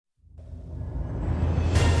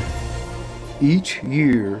Each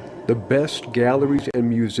year, the best galleries and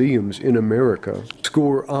museums in America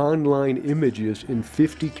score online images in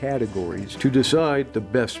 50 categories to decide the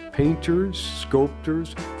best painters,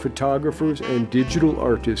 sculptors, photographers, and digital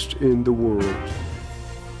artists in the world.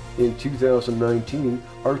 In 2019,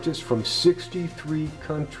 artists from 63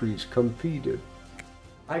 countries competed.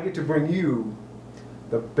 I get to bring you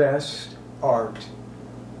the best art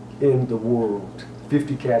in the world,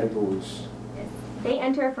 50 categories. They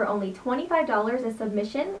enter for only $25 a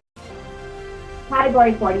submission.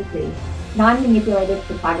 Category 43, non-manipulated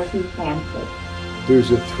photography landscape.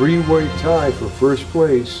 There's a three-way tie for first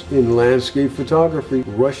place in landscape photography.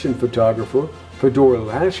 Russian photographer Fedor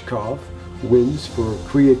Lashkov wins for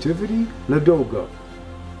Creativity Ladoga.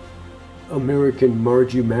 American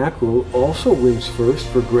Margie Mackerel also wins first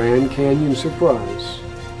for Grand Canyon Surprise.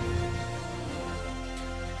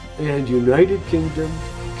 And United Kingdom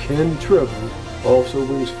Ken Trevor also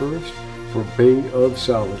wins first for Bay of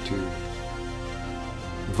Solitude.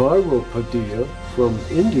 Viral Padilla from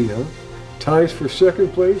India ties for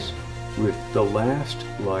second place with The Last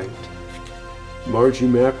Light. Margie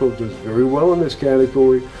Mackerel does very well in this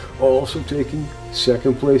category, also taking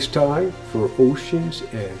second place tie for Ocean's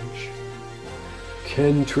Edge.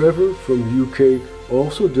 Ken Trevor from UK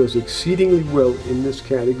also does exceedingly well in this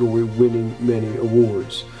category, winning many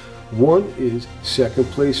awards. One is second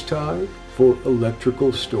place tie for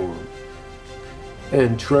Electrical Storm.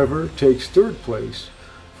 And Trevor takes third place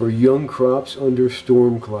for Young Crops Under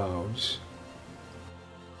Storm Clouds.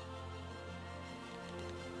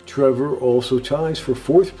 Trevor also ties for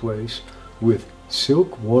fourth place with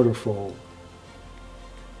Silk Waterfall.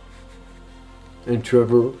 And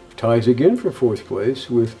Trevor ties again for fourth place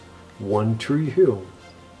with One Tree Hill.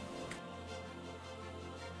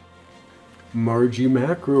 Margie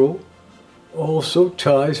Mackerel also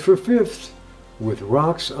ties for fifth with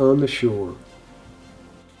Rocks on the Shore.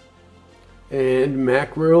 And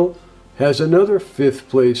Mackerel has another fifth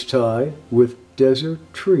place tie with Desert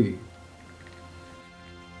Tree.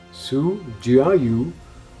 Su Jiayu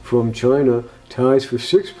from China ties for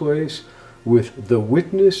sixth place with The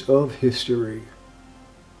Witness of History.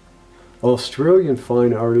 Australian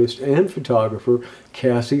fine artist and photographer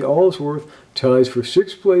Kathy Allsworth ties for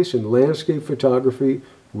sixth place in landscape photography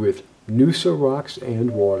with Noosa Rocks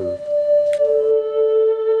and Water.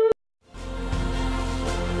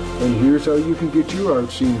 And here's how you can get your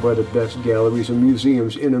art seen by the best galleries and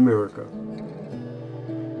museums in America.